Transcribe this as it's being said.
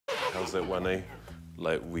how's that one, eh?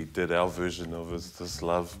 Like, we did our version of This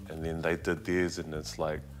Love, and then they did theirs, and it's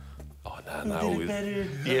like, oh, no.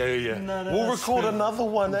 Yeah. We'll record another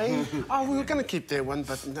one, eh? Oh, we were going to keep that one,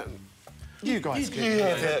 but no, you guys can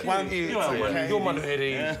have that one. You're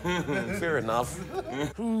Manuheri. Fair enough.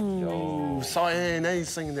 Ooh, Cyan, eh?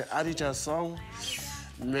 Singing the Ardijah song.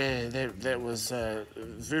 Man, that was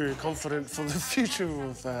very confident for the future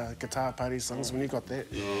of guitar party songs when you got that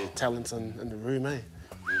talent in the room, eh?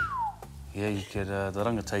 Yeah, you could, the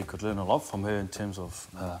rangatahi could learn a lot from her in terms of,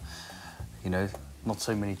 you know, not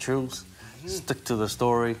so many trills. Stick to the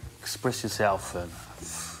story, express yourself,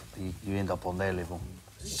 and you end up on their level.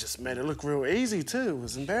 You just made it look real easy, too. It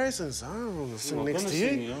was embarrassing, so I don't want to sing next to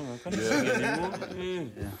you.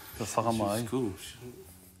 Yeah, the whakamai. Cool.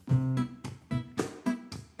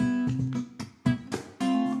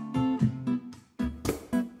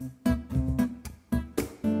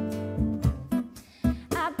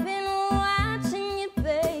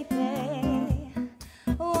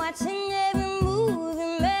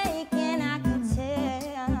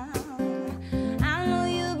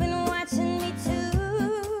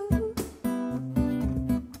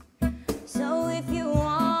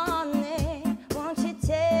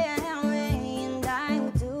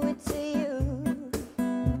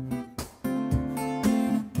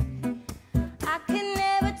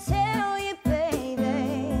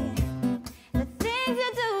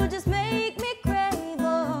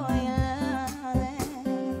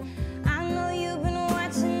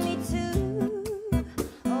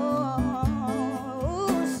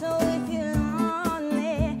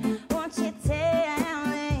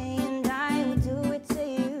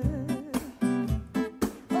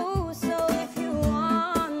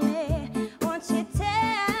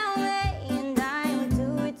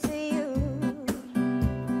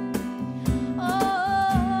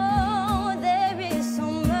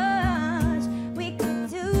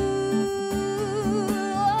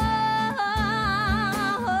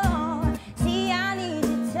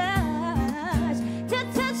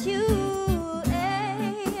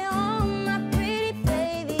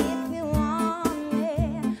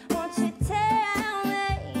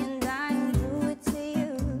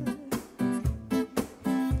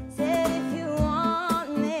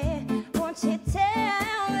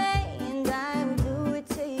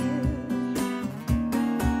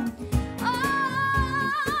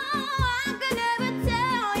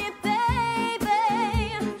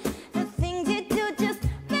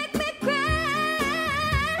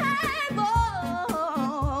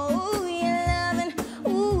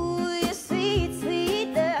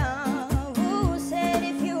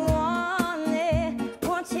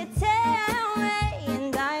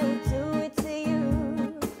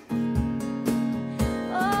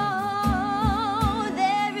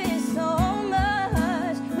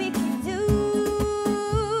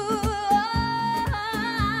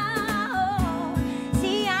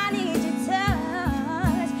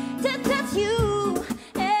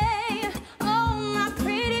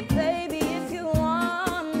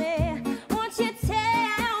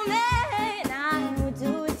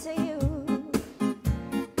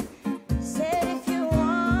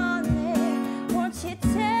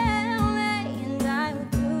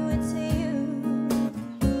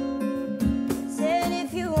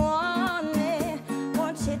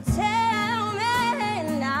 Tell